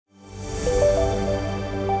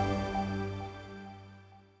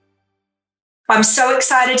I'm so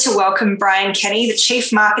excited to welcome Brian Kenny, the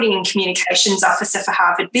Chief Marketing and Communications Officer for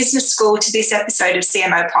Harvard Business School, to this episode of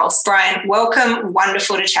CMO Pulse. Brian, welcome.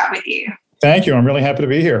 Wonderful to chat with you. Thank you. I'm really happy to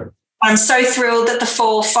be here. I'm so thrilled that the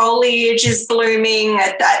fall foliage is blooming.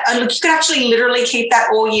 Look, you could actually literally keep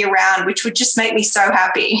that all year round, which would just make me so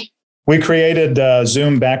happy. We created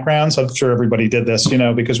Zoom backgrounds. I'm sure everybody did this,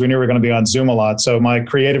 because we knew we were going to be on Zoom a lot. So my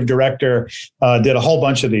creative director did a whole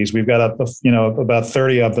bunch of these. We've got about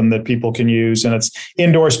 30 of them that people can use, and it's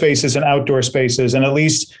indoor spaces and outdoor spaces. And at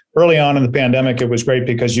least early on in the pandemic, it was great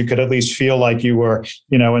because you could at least feel like you were,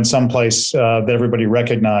 in some place that everybody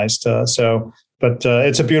recognized. But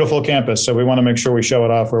it's a beautiful campus, so we want to make sure we show it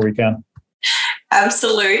off where we can.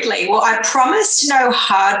 Absolutely. Well, I promised no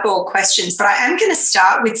hardball questions, but I am going to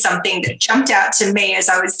start with something that jumped out to me as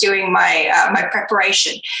I was doing my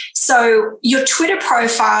preparation. So your Twitter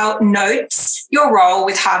profile notes your role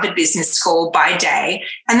with Harvard Business School by day,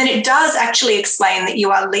 and then it does actually explain that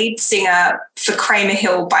you are lead singer for Kramer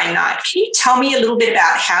Hill by night. Can you tell me a little bit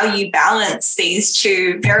about how you balance these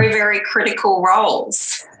two very, very critical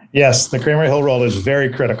roles? Yes, the Kramer Hill role is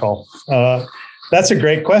very critical. That's a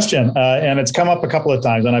great question. And it's come up a couple of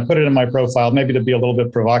times, and I put it in my profile, maybe to be a little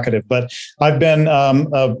bit provocative, but I've been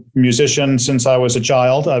a musician since I was a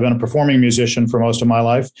child. I've been a performing musician for most of my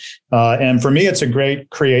life. And for me, it's a great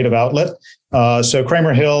creative outlet. So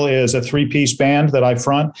Kramer Hill is a 3-piece band that I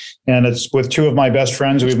front, and it's with two of my best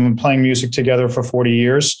friends. We've been playing music together for 40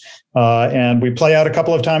 years. And we play out a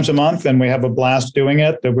couple of times a month, and we have a blast doing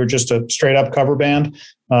it. We're just a straight up cover band.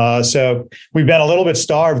 So we've been a little bit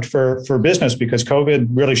starved for business because COVID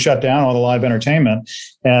really shut down all the live entertainment.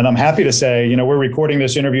 And I'm happy to say, we're recording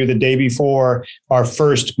this interview the day before our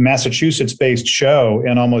first Massachusetts-based show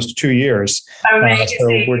in almost 2 years. So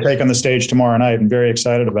we're taking the stage tomorrow night and very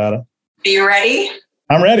excited about it. Are you ready?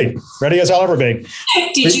 I'm ready as I'll ever be.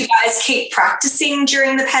 Did you guys keep practicing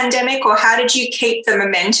during the pandemic, or how did you keep the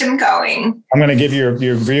momentum going? I'm going to give your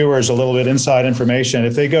viewers a little bit inside information.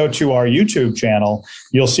 If they go to our YouTube channel,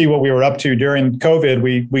 you'll see what we were up to during COVID.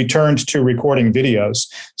 We turned to recording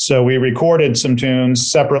videos. So we recorded some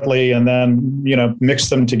tunes separately and then, mixed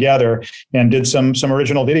them together and did some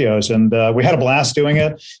original videos. And we had a blast doing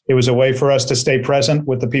it. It was a way for us to stay present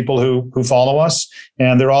with the people who follow us.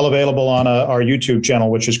 And they're all available on our YouTube channel,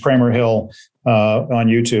 which is Kramer Hill on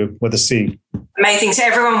YouTube with a C. Amazing. So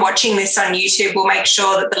everyone watching this on YouTube, will make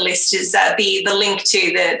sure that the list is the link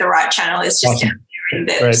to the right channel is just down there in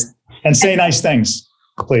the Right. And say nice things,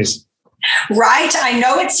 please. Right. I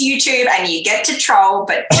know it's YouTube and you get to troll,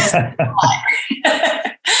 but just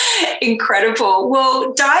incredible.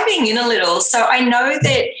 Well, diving in a little. So I know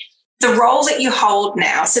that the role that you hold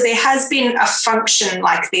now, so there has been a function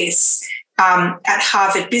like this at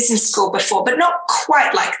Harvard Business School before, but not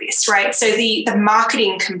quite like this, right? So the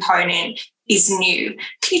marketing component is new.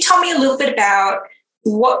 Can you tell me a little bit about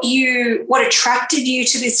what attracted you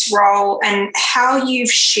to this role and how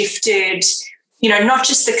you've shifted, not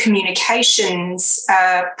just the communications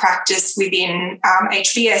practice within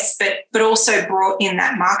HBS, but also brought in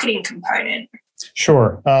that marketing component?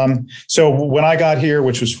 Sure. So when I got here,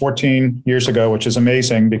 which was 14 years ago, which is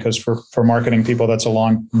amazing because for marketing people, that's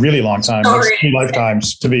a really long time. That's 2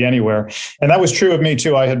 lifetimes to be anywhere. And that was true of me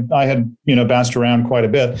too. I had bounced around quite a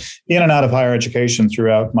bit in and out of higher education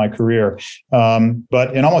throughout my career.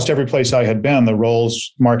 But in almost every place I had been, the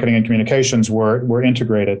roles, marketing and communications were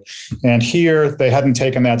integrated. And here they hadn't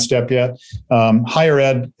taken that step yet. Higher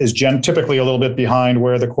ed is typically a little bit behind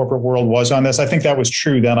where the corporate world was on this. I think that was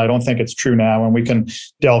true then. I don't think it's true now. And we can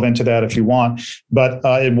delve into that if you want. But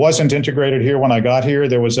it wasn't integrated here when I got here.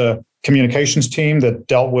 There was a communications team that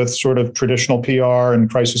dealt with sort of traditional PR and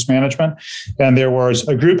crisis management. And there was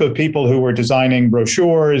a group of people who were designing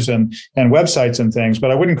brochures and websites and things, but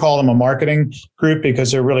I wouldn't call them a marketing group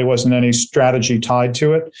because there really wasn't any strategy tied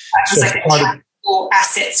to it. It was like a tactical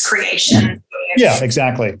assets creation. Yeah,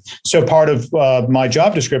 exactly. So part of my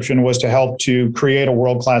job description was to help to create a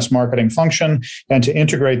world-class marketing function and to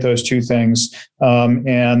integrate those two things. I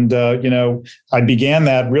began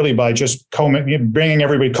that really by just bringing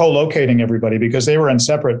everybody, co-locating everybody because they were in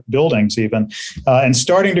separate buildings even, and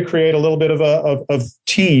starting to create a little bit of a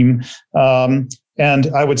team. And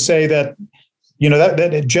I would say that,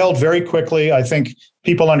 that it gelled very quickly. I think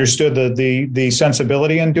people understood the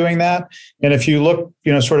sensibility in doing that. And if you look,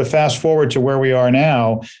 sort of fast forward to where we are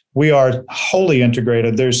now, we are wholly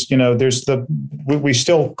integrated. We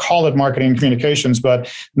still call it marketing and communications,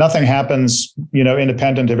 but nothing happens,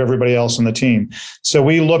 independent of everybody else on the team. So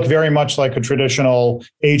we look very much like a traditional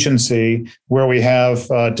agency where we have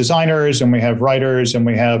designers and we have writers and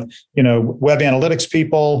we have, web analytics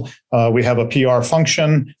people. We have a PR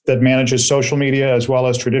function that manages social media as well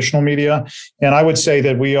as traditional media. And I would say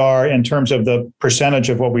that we are, in terms of the percentage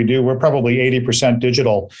of what we do, we're probably 80%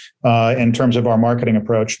 digital in terms of our marketing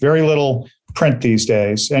approach. Very little print these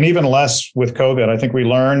days, and even less with COVID. I think we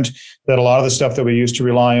learned that a lot of the stuff that we used to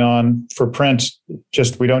rely on for print,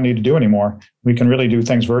 we don't need to do anymore. We can really do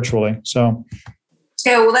things virtually. So,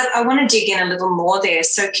 yeah, well, I want to dig in a little more there.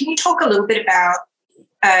 So can you talk a little bit about,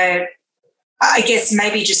 I guess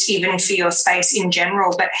maybe just even for your space in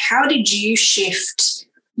general, but how did you shift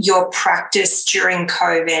your practice during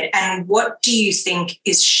COVID, and what do you think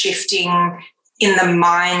is shifting in the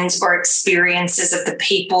minds or experiences of the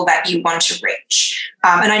people that you want to reach?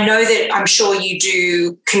 And I know that I'm sure you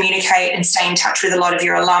do communicate and stay in touch with a lot of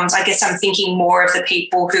your alums. I guess I'm thinking more of the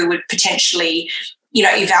people who would potentially,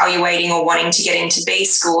 evaluating or wanting to get into B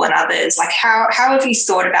school and others. Like how have you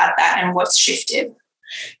thought about that and what's shifted?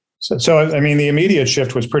 So, I mean, the immediate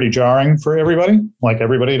shift was pretty jarring for everybody. Like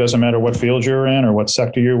everybody, doesn't matter what field you're in or what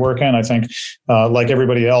sector you work in. I think, like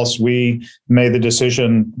everybody else, we made the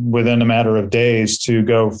decision within a matter of days to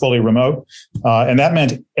go fully remote. And that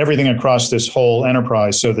meant everything across this whole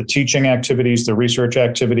enterprise. So the teaching activities, the research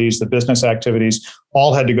activities, the business activities,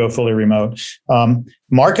 all had to go fully remote.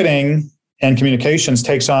 Marketing and communications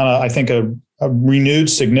takes on, I think, a renewed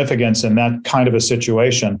significance in that kind of a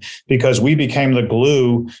situation, because we became the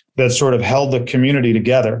glue that sort of held the community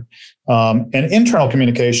together. And internal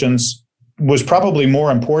communications was probably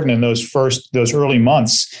more important in those early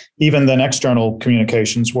months, even than external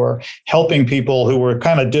communications were, helping people who were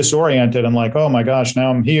kind of disoriented and like, oh my gosh,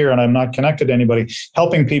 now I'm here and I'm not connected to anybody,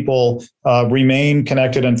 helping people remain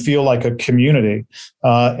connected and feel like a community.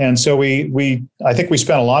 And so I think we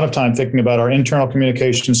spent a lot of time thinking about our internal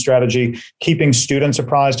communication strategy, keeping students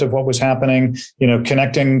apprised of what was happening,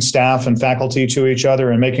 connecting staff and faculty to each other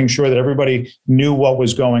and making sure that everybody knew what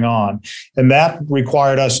was going on. And that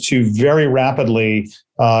required us to very rapidly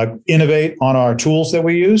innovate on our tools that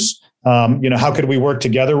we use. How could we work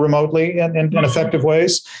together remotely in effective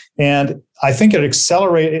ways? And I think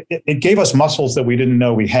it gave us muscles that we didn't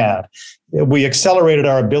know we had. We accelerated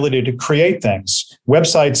our ability to create things.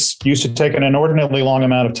 Websites used to take an inordinately long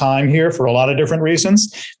amount of time here for a lot of different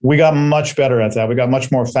reasons. We got much better at that. We got much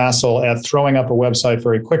more facile at throwing up a website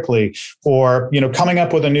very quickly, or, coming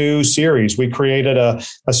up with a new series. We created a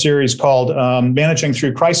series called Managing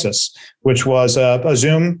Through Crisis, which was a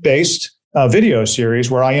Zoom-based video series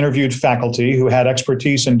where I interviewed faculty who had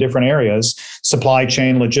expertise in different areas, supply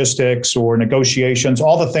chain, logistics, or negotiations,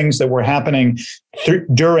 all the things that were happening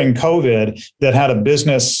during COVID that had a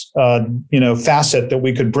business, facet that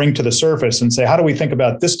we could bring to the surface and say, how do we think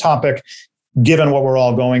about this topic given what we're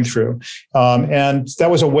all going through? And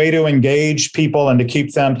that was a way to engage people and to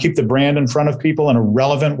keep the brand in front of people in a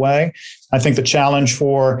relevant way. I think the challenge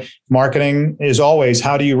for marketing is always,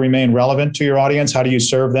 how do you remain relevant to your audience? How do you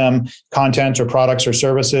serve them content or products or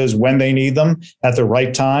services when they need them at the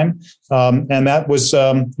right time? And that was,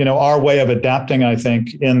 our way of adapting, I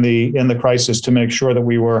think, in the crisis to make sure that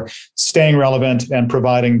we were staying relevant and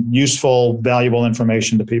providing useful, valuable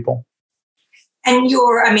information to people. And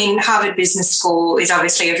Harvard Business School is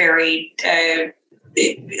obviously a very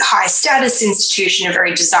high status institution, a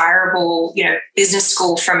very desirable, business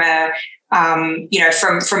school from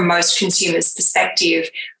from most consumers' perspective.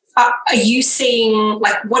 Are you seeing,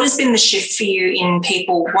 what has been the shift for you in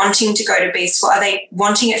people wanting to go to B school? Are they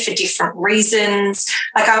wanting it for different reasons?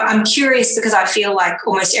 I'm curious, because I feel like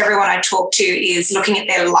almost everyone I talk to is looking at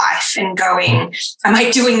their life and going, am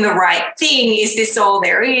I doing the right thing? Is this all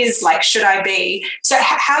there is? Should I be? So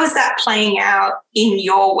how is that playing out in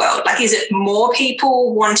your world? Is it more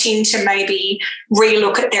people wanting to maybe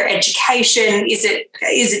relook at their education? Is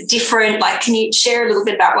it different? Can you share a little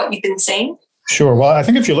bit about what you've been seeing? Sure. Well, I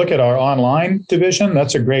think if you look at our online division,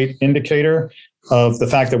 that's a great indicator of the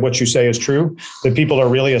fact that what you say is true, that people are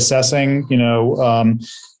really assessing,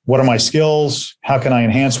 what are my skills? How can I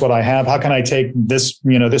enhance what I have? How can I take this,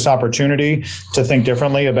 this opportunity to think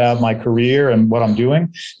differently about my career and what I'm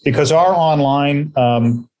doing? Because our online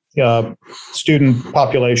student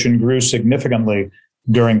population grew significantly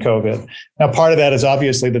during COVID. Now, part of that is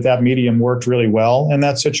obviously that medium worked really well in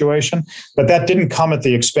that situation, but that didn't come at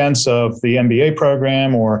the expense of the MBA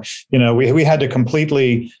program, or, we had to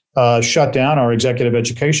completely shut down our executive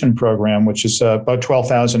education program, which is about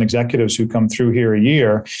 12,000 executives who come through here a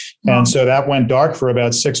year. And so that went dark for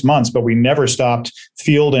about 6 months, but we never stopped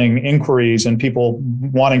fielding inquiries and people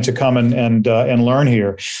wanting to come and learn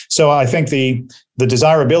here. So I think the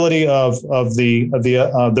desirability of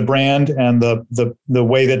the brand and the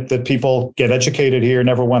way that people get educated here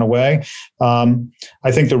never went away.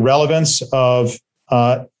 I think the relevance of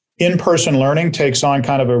in-person learning takes on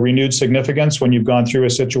kind of a renewed significance when you've gone through a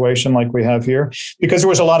situation like we have here, because there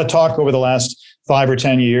was a lot of talk over the last 5 or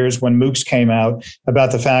 10 years when MOOCs came out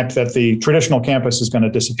about the fact that the traditional campus is going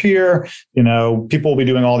to disappear. People will be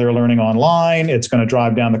doing all their learning online. It's going to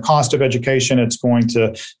drive down the cost of education. It's going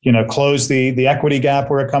to, close the equity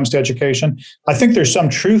gap where it comes to education. I think there's some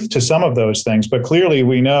truth to some of those things, but clearly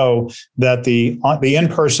we know that the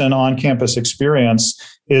in-person on-campus experience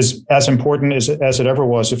is as important as it ever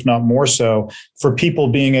was, if not more so, for people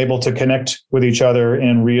being able to connect with each other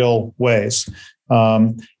in real ways.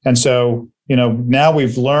 And so, now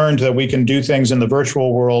we've learned that we can do things in the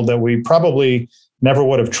virtual world that we probably never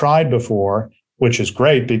would have tried before, which is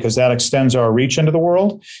great because that extends our reach into the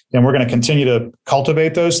world. And we're going to continue to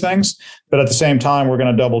cultivate those things. But at the same time, we're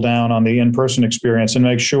going to double down on the in-person experience and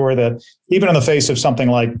make sure that even in the face of something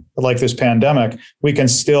like this pandemic, we can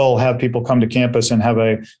still have people come to campus and have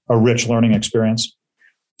a rich learning experience.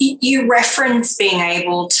 You reference being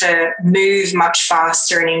able to move much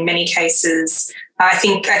faster, and in many cases, I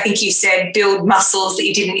think you said build muscles that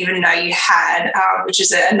you didn't even know you had, which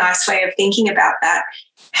is a nice way of thinking about that.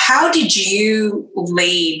 How did you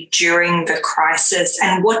lead during the crisis,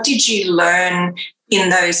 and what did you learn in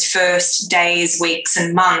those first days, weeks,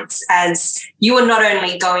 and months as you were not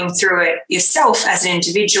only going through it yourself as an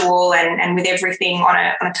individual and with everything on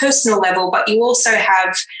a personal level, but you also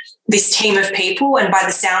have this team of people, and by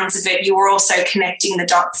the sounds of it, you were also connecting the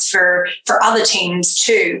dots for other teams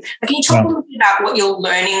too. Can you talk a little bit about what your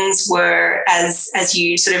learnings were as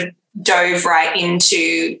you sort of dove right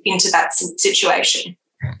into that situation?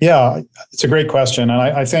 Yeah, it's a great question. And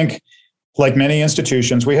I think, like many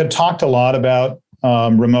institutions, we had talked a lot about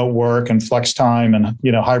remote work and flex time and,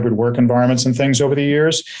 hybrid work environments and things over the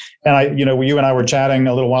years. And you and I were chatting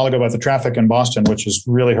a little while ago about the traffic in Boston, which is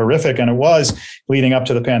really horrific. And it was leading up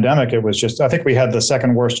to the pandemic. It was just, I think we had the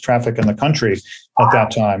second worst traffic in the country at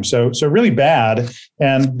that time. So really bad.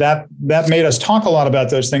 And that made us talk a lot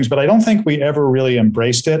about those things, but I don't think we ever really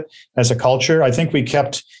embraced it as a culture. I think we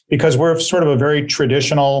kept, because we're sort of a very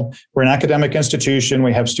traditional, we're an academic institution,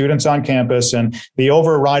 we have students on campus, and the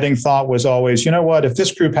overriding thought was always, if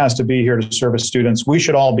this group has to be here to service students, we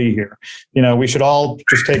should all be here. We should all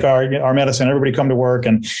just take our medicine, everybody come to work.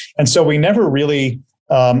 And so we never really,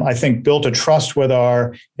 I think, built a trust with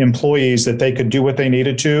our employees that they could do what they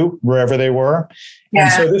needed to wherever they were. Yeah.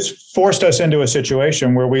 And so this forced us into a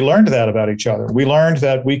situation where we learned that about each other. We learned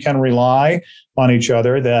that we can rely on each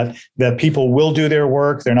other, that people will do their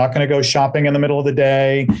work. They're not going to go shopping in the middle of the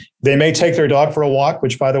day. They may take their dog for a walk,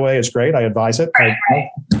 which, by the way, is great. I advise it.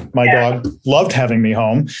 My dog loved having me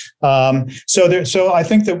home. So I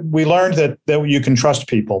think that we learned that you can trust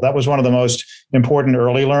people. That was one of the most important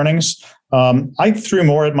early learnings. I threw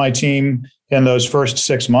more at my team in those first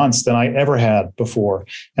 6 months than I ever had before.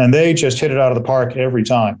 And they just hit it out of the park every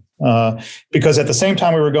time. Because at the same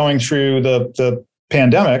time we were going through the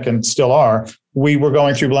pandemic, and still are, we were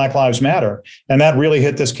going through Black Lives Matter. And that really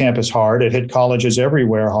hit this campus hard. It hit colleges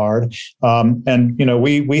everywhere hard. And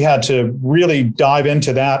we had to really dive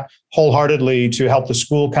into that wholeheartedly to help the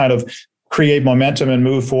school kind of create momentum and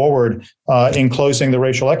move forward in closing the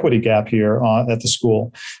racial equity gap here at the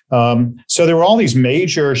school. So there were all these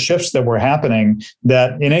major shifts that were happening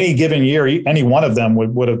that in any given year, any one of them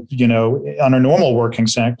would have, under normal working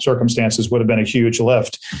circumstances, would have been a huge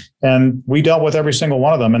lift. And we dealt with every single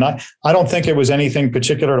one of them. And I don't think it was anything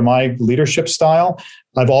particular to my leadership style.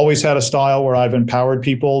 I've always had a style where I've empowered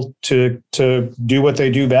people to do what they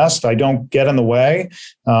do best. I don't get in the way.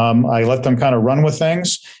 I let them kind of run with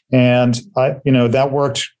things. And that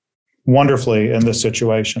worked wonderfully in this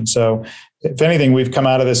situation. So if anything, we've come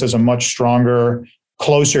out of this as a much stronger,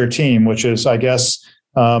 closer team, which is, I guess,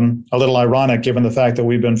 a little ironic given the fact that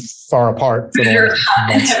we've been far apart for the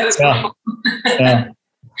last months. Yeah.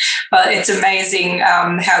 Well, it's amazing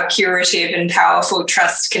how curative and powerful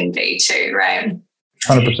trust can be too, right?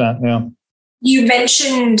 100%, yeah. You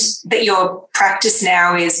mentioned that your practice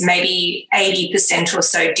now is maybe 80% or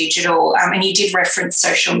so digital, and you did reference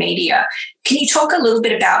social media. Can you talk a little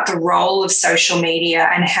bit about the role of social media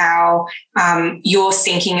and how you're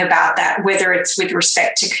thinking about that, whether it's with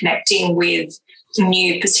respect to connecting with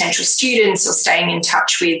new potential students or staying in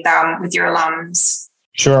touch with your alums?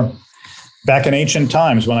 Sure. back in ancient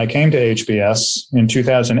times when I came to HBS in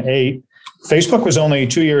 2008, Facebook was only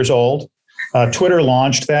 2 years old. Twitter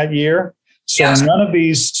launched that year. So none of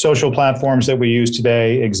these social platforms that we use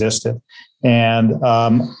today existed. And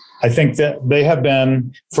I think that they have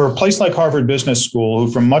been, for a place like Harvard Business School,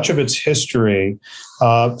 who for much of its history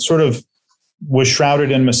sort of was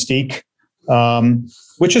shrouded in mystique,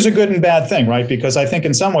 which is a good and bad thing, right? Because I think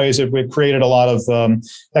in some ways it created a lot of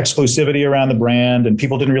exclusivity around the brand, and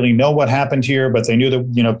people didn't really know what happened here, but they knew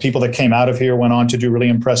that, people that came out of here went on to do really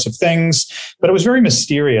impressive things. But it was very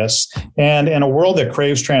mysterious. And in a world that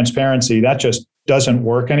craves transparency, that just doesn't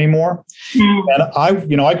work anymore. And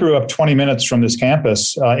I grew up 20 minutes from this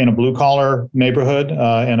campus in a blue collar neighborhood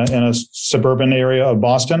in a suburban area of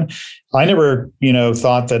Boston. I never,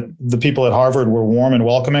 thought that the people at Harvard were warm and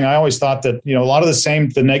welcoming. I always thought that, a lot of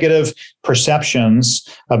the negative perceptions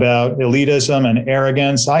about elitism and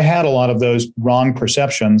arrogance, I had a lot of those wrong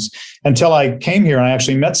perceptions until I came here and I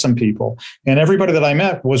actually met some people. And everybody that I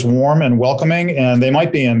met was warm and welcoming, and they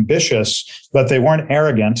might be ambitious, but they weren't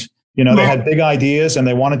arrogant. They had big ideas and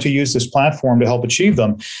they wanted to use this platform to help achieve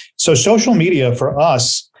them. So social media for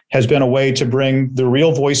us has been a way to bring the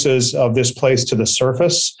real voices of this place to the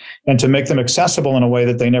surface and to make them accessible in a way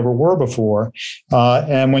that they never were before.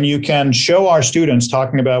 And when you can show our students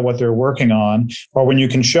talking about what they're working on, or when you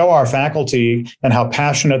can show our faculty and how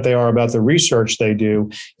passionate they are about the research they do,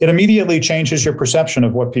 it immediately changes your perception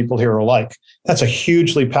of what people here are like. That's a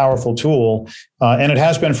hugely powerful tool. And it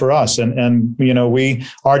has been for us. And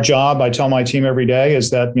our job, I tell my team every day, is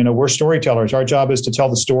that, we're storytellers. Our job is to tell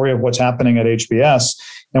the story of what's happening at HBS.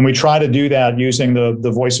 And we try to do that using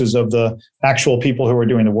the voices of the actual people who are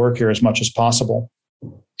doing the work here as much as possible.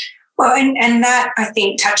 Well, and that I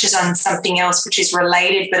think touches on something else which is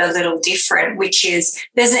related but a little different, which is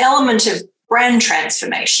there's an element of brand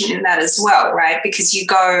transformation in that as well, right? Because you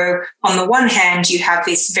go, on the one hand, you have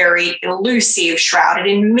this very elusive, shrouded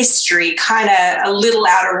in mystery, kind of a little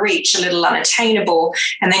out of reach, a little unattainable.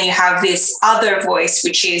 And then you have this other voice,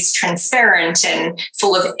 which is transparent and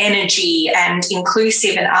full of energy and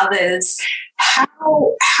inclusive and others.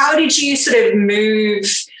 How did you sort of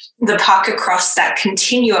move the puck across that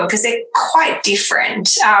continuum? Because they're quite different.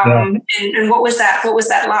 And what was that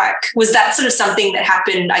like? Was that sort of something that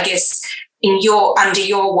happened, I guess, under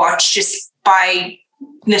your watch, just by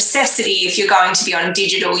necessity? If you're going to be on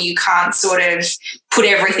digital, you can't sort of put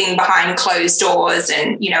everything behind closed doors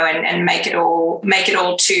and make it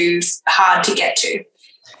all too hard to get to.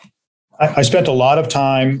 I spent a lot of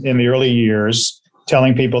time in the early years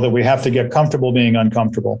telling people that we have to get comfortable being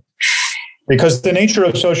uncomfortable, because the nature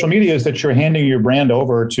of social media is that you're handing your brand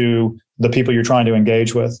over to the people you're trying to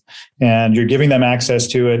engage with, and you're giving them access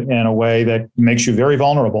to it in a way that makes you very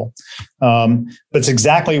vulnerable. That's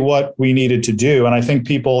exactly what we needed to do. And I think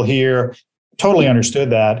people here totally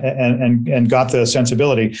understood that and got the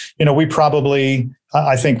sensibility.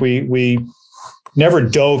 I think we never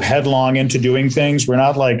dove headlong into doing things. We're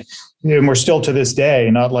not like, and we're still to this day,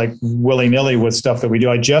 not like willy-nilly with stuff that we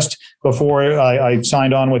do. Before I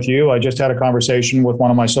signed on with you, I just had a conversation with one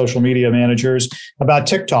of my social media managers about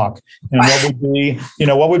TikTok and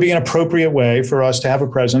what would be an appropriate way for us to have a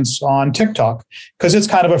presence on TikTok, because it's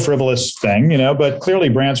kind of a frivolous thing, but clearly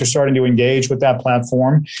brands are starting to engage with that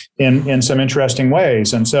platform in some interesting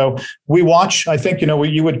ways. And so we watch, I think,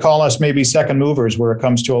 you would call us maybe second movers where it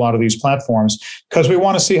comes to a lot of these platforms, because we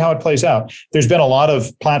want to see how it plays out. There's been a lot of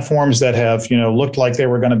platforms that have, looked like they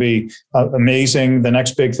were going to be amazing, the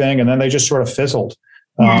next big thing, and then they just sort of fizzled.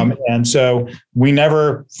 And so we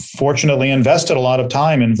never, fortunately, invested a lot of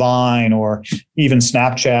time in Vine or even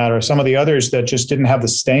Snapchat or some of the others that just didn't have the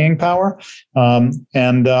staying power.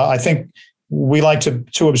 I think we like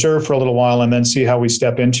to observe for a little while and then see how we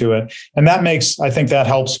step into it. And I think that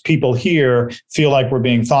helps people here feel like we're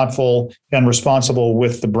being thoughtful and responsible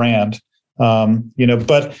with the brand.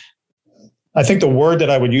 But I think the word that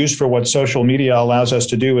I would use for what social media allows us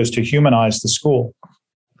to do is to humanize the school,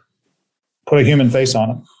 put a human face on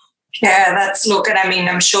it. Yeah,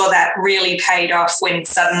 I'm sure that really paid off when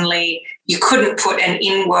suddenly you couldn't put an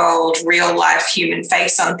in-world, real-life human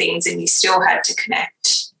face on things and you still had to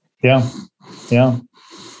connect. Yeah.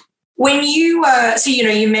 When you,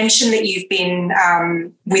 you mentioned that you've been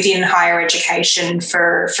within higher education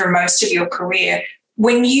for most of your career.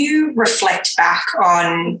 When you reflect back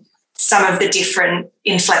on some of the different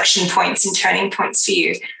inflection points and turning points for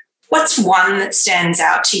you, what's one that stands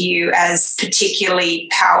out to you as particularly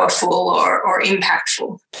powerful or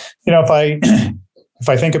impactful? If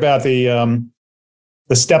I think about the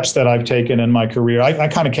the steps that I've taken in my career. I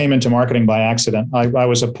kind of came into marketing by accident. I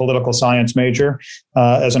was a political science major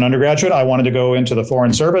as an undergraduate. I wanted to go into the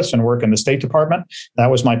Foreign Service and work in the State Department.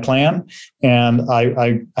 That was my plan. And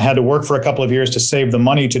I had to work for a couple of years to save the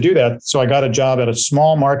money to do that. So I got a job at a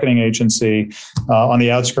small marketing agency on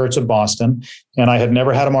the outskirts of Boston. And I had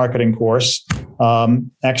never had a marketing course.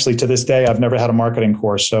 Actually, to this day, I've never had a marketing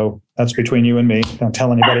course. So that's between you and me. Don't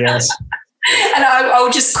tell anybody else. And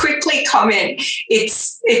I'll just quickly comment,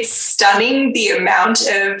 it's stunning the amount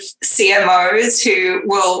of CMOs who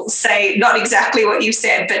will say not exactly what you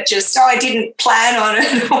said, but just, I didn't plan on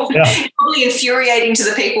it. Yeah. Probably infuriating to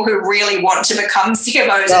the people who really want to become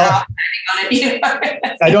CMOs and are planning on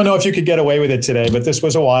it. I don't know if you could get away with it today, but this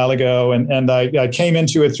was a while ago. And I came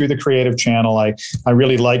into it through the creative channel. I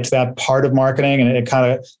really liked that part of marketing, and it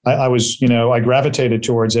kind of, I gravitated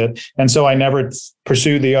towards it. And so I never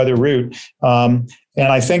pursued the other route. And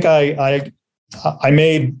I think I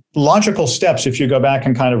made logical steps if you go back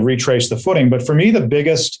and kind of retrace the footing. But for me, the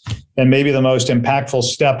biggest and maybe the most impactful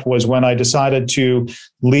step was when I decided to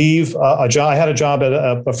leave a job. I had a job at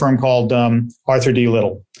a firm called Arthur D.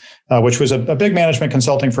 Little, which was a big management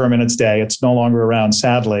consulting firm in its day. It's no longer around,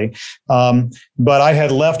 sadly. But I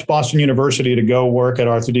had left Boston University to go work at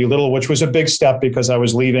Arthur D. Little, which was a big step because I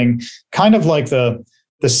was leaving kind of like the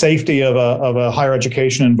safety of a higher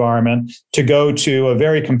education environment to go to a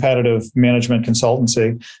very competitive management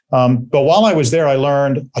consultancy. But while I was there, I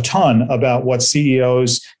learned a ton about what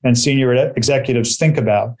CEOs and senior executives think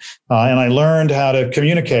about. And I learned how to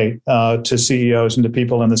communicate to CEOs and to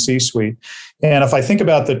people in the C-suite. And if I think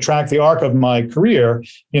about the arc of my career,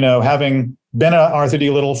 having been at Arthur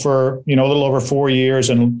D. Little for, a little over 4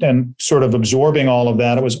 years and sort of absorbing all of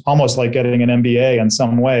that, it was almost like getting an MBA in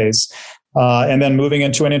some ways. And then moving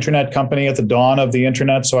into an internet company at the dawn of the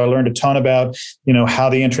internet. So I learned a ton about, how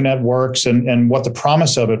the internet works and what the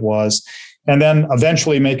promise of it was. And then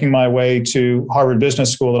eventually making my way to Harvard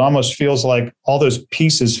Business School, it almost feels like all those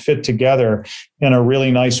pieces fit together in a really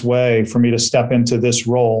nice way for me to step into this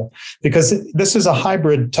role, because this is a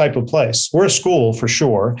hybrid type of place. We're a school for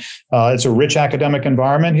sure. It's a rich academic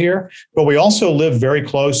environment here, but we also live very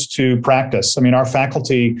close to practice. I mean, our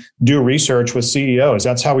faculty do research with CEOs.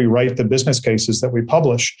 That's how we write the business cases that we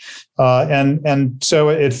publish. And so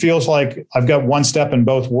it feels like I've got one step in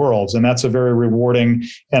both worlds, and that's a very rewarding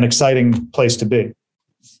and exciting place to be.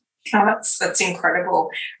 Oh, that's incredible.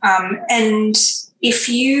 And if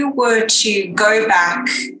you were to go back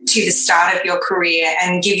to the start of your career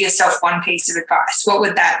and give yourself one piece of advice, what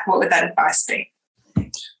would that advice be?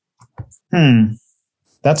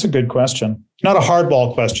 That's a good question. Not a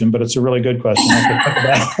hardball question, but it's a really good question.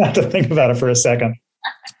 I have to think about it for a second.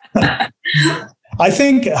 I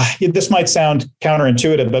think this might sound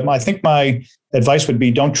counterintuitive, but I think my advice would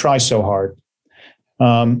be don't try so hard.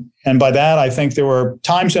 And by that, I think there were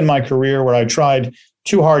times in my career where I tried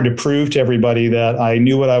too hard to prove to everybody that I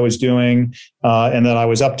knew what I was doing and that I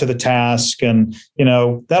was up to the task. And,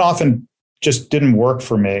 that often just didn't work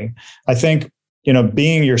for me. I think,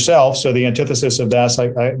 being yourself. So the antithesis of that,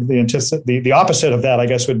 the opposite of that, I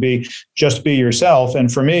guess, would be just be yourself.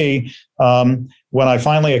 And for me, when I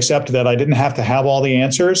finally accepted that I didn't have to have all the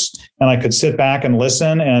answers and I could sit back and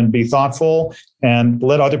listen and be thoughtful and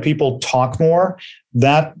let other people talk more,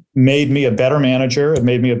 that made me a better manager. It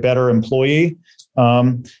made me a better employee.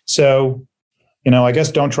 So, I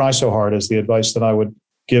guess don't try so hard is the advice that I would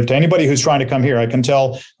give to anybody who's trying to come here. I can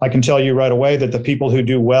tell you right away that the people who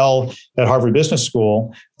do well at Harvard Business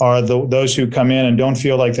School are those who come in and don't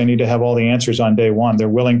feel like they need to have all the answers on day one. They're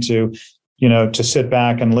willing to sit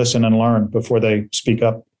back and listen and learn before they speak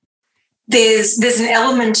up. There's an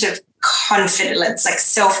element of confidence, like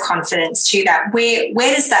self-confidence to that.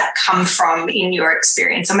 Where does that come from in your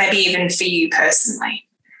experience, or maybe even for you personally?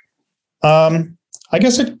 I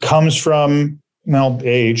guess it comes from,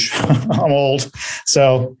 age. I'm old.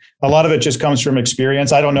 So a lot of it just comes from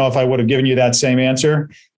experience. I don't know if I would have given you that same answer,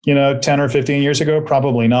 10 or 15 years ago,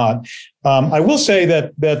 probably not. I will say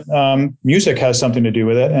that music has something to do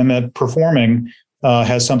with it, and that performing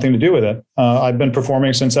has something to do with it. I've been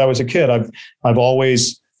performing since I was a kid. I've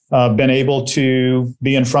always been able to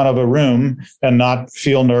be in front of a room and not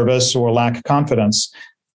feel nervous or lack confidence.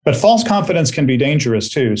 But false confidence can be dangerous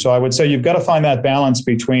too. So I would say you've got to find that balance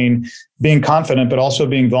between being confident, but also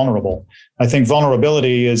being vulnerable. I think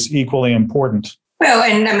vulnerability is equally important. Well,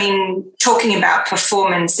 and I mean, talking about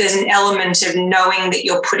performance, there's an element of knowing that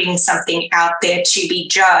you're putting something out there to be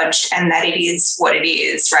judged and that it is what it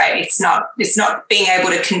is, right? It's not being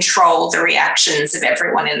able to control the reactions of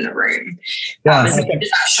everyone in the room. Yeah, I'm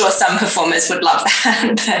sure some performers would love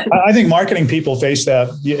that. I think marketing people face that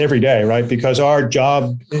every day, right? Because our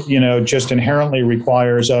job, just inherently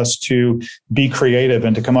requires us to be creative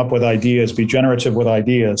and to come up with ideas, be generative with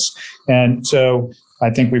ideas. And so I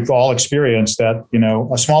think we've all experienced that,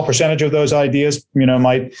 a small percentage of those ideas,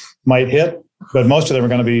 might hit, but most of them are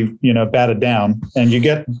going to be, batted down. And you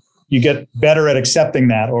get better at accepting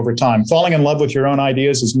that over time. Falling in love with your own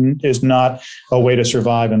ideas is not a way to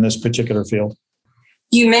survive in this particular field.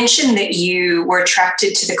 You mentioned that you were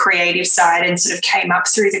attracted to the creative side and sort of came up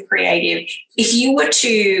through the creative. If you were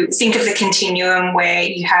to think of the continuum where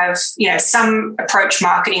you have, some approach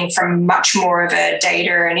marketing from much more of a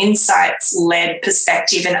data and insights-led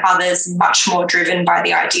perspective and others much more driven by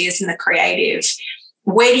the ideas and the creative,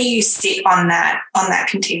 where do you sit on that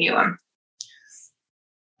continuum?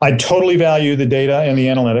 I totally value the data and the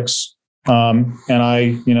analytics. And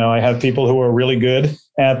I have people who are really good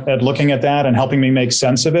at looking at that and helping me make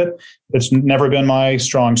sense of it. It's never been my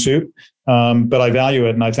strong suit, but I value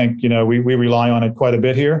it. And I think, we rely on it quite a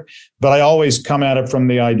bit here. But I always come at it from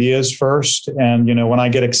the ideas first. And, when I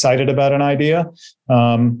get excited about an idea,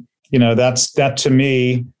 that to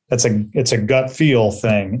me, it's a gut feel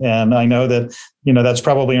thing. And I know that, that's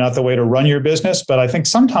probably not the way to run your business, but I think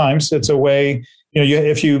sometimes it's a way.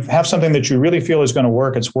 If you have something that you really feel is going to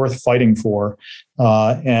work, it's worth fighting for.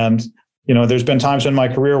 And there's been times in my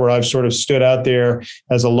career where I've sort of stood out there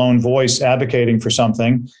as a lone voice advocating for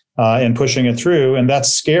something and pushing it through. And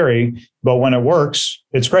that's scary. But when it works,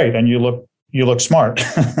 it's great. And you look smart.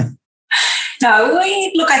 No,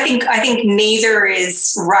 look, I think neither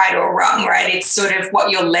is right or wrong, right? It's sort of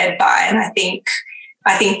what you're led by. And I think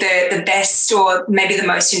the best or maybe the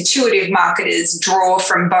most intuitive marketers draw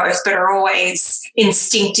from both, but are always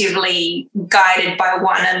instinctively guided by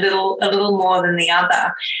one a little more than the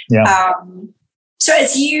other. Yeah. So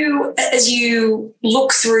as you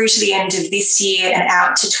look through to the end of this year and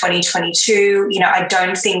out to 2022, I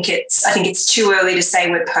think it's too early to say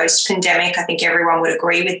we're post-pandemic. I think everyone would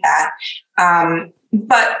agree with that.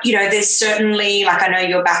 But, there's certainly, I know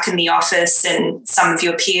you're back in the office and some of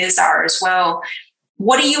your peers are as well.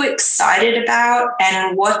 What are you excited about,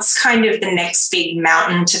 and what's kind of the next big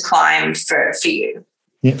mountain to climb for you?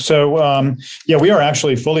 Yeah, so, we are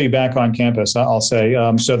actually fully back on campus, I'll say.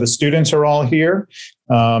 So the students are all here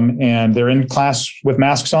and they're in class with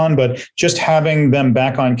masks on, but just having them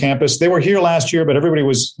back on campus, they were here last year, but everybody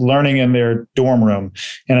was learning in their dorm room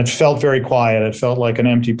and it felt very quiet. It felt like an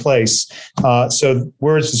empty place. So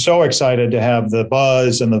we're so excited to have the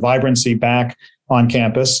buzz and the vibrancy back on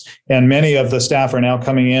campus. And many of the staff are now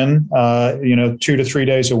coming in, 2 to 3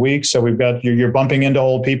 days a week. So we've got, you're bumping into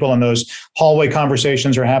old people and those hallway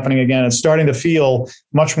conversations are happening again. It's starting to feel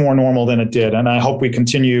much more normal than it did. And I hope we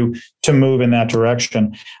continue to move in that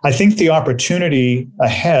direction. I think the opportunity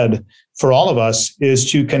ahead for all of us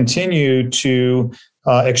is to continue to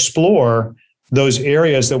explore those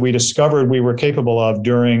areas that we discovered we were capable of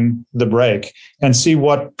during the break and see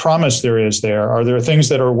what promise there is there. Are there things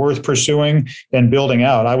that are worth pursuing and building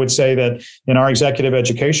out? I would say that in our executive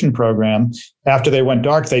education program, after they went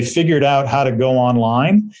dark, they figured out how to go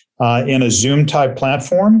online in a Zoom type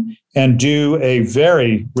platform and do a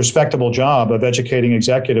very respectable job of educating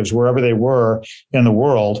executives wherever they were in the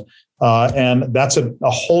world. And that's a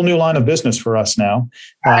whole new line of business for us now.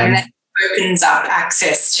 Opens up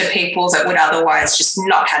access to people that would otherwise just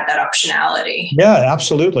not have that optionality. Yeah,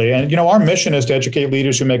 absolutely. And, our mission is to educate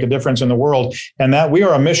leaders who make a difference in the world, and that we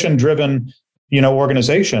are a mission-driven,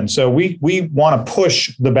 organization. So we want to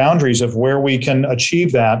push the boundaries of where we can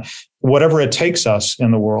achieve that, whatever it takes us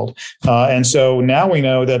in the world. And so now we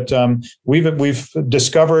know that we've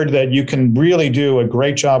discovered that you can really do a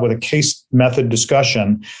great job with a case method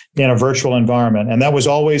discussion in a virtual environment. And that was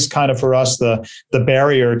always kind of for us the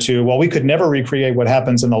barrier to, well, we could never recreate what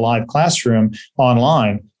happens in the live classroom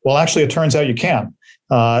online. Well, actually, it turns out you can.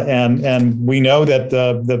 And we know that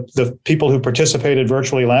the people who participated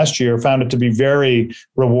virtually last year found it to be very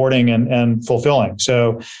rewarding and fulfilling.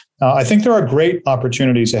 So I think there are great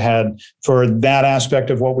opportunities ahead for that aspect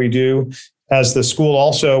of what we do. As the school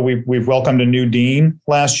also, we've welcomed a new dean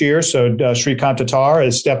last year. So Shrikant Tatar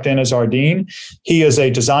has stepped in as our dean. He is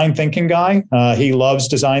a design thinking guy. He loves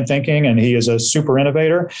design thinking and he is a super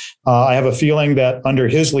innovator. I have a feeling that under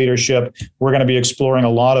his leadership, we're going to be exploring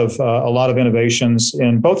a lot of innovations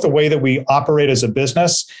in both the way that we operate as a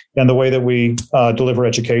business and the way that we deliver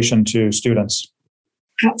education to students.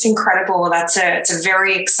 That's incredible. It's a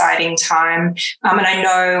very exciting time. And I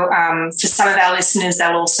know for some of our listeners,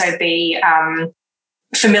 they'll also be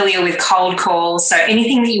familiar with cold calls. So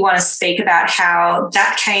anything that you want to speak about how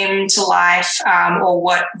that came to life, or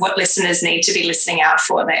what listeners need to be listening out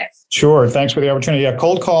for there? Sure. Thanks for the opportunity. Yeah,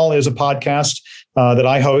 Cold Call is a podcast that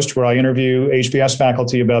I host where I interview HBS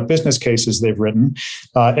faculty about business cases they've written.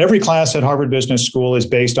 Every class at Harvard Business School is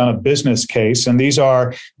based on a business case, and these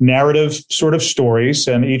are narrative sort of stories,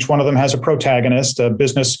 and each one of them has a protagonist, a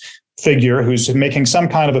business figure who's making some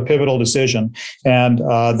kind of a pivotal decision. And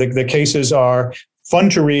the cases are fun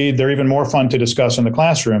to read. They're even more fun to discuss in the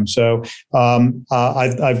classroom. So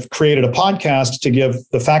I've created a podcast to give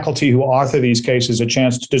the faculty who author these cases a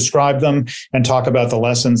chance to describe them and talk about the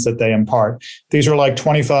lessons that they impart. These are like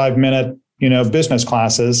 25-minute business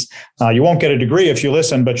classes. You won't get a degree if you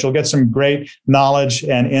listen, but you'll get some great knowledge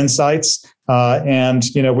and insights.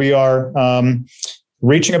 We are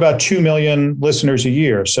reaching about 2 million listeners a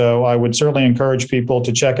year. So I would certainly encourage people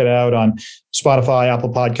to check it out on Spotify, Apple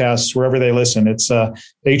Podcasts, wherever they listen. It's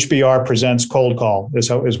HBR Presents Cold Call is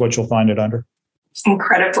what you'll find it under.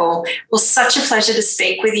 Incredible. Well, such a pleasure to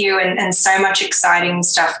speak with you, and so much exciting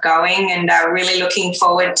stuff going, and really looking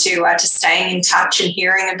forward to staying in touch and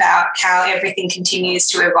hearing about how everything continues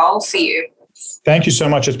to evolve for you. Thank you so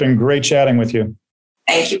much. It's been great chatting with you.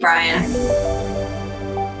 Thank you, Brian.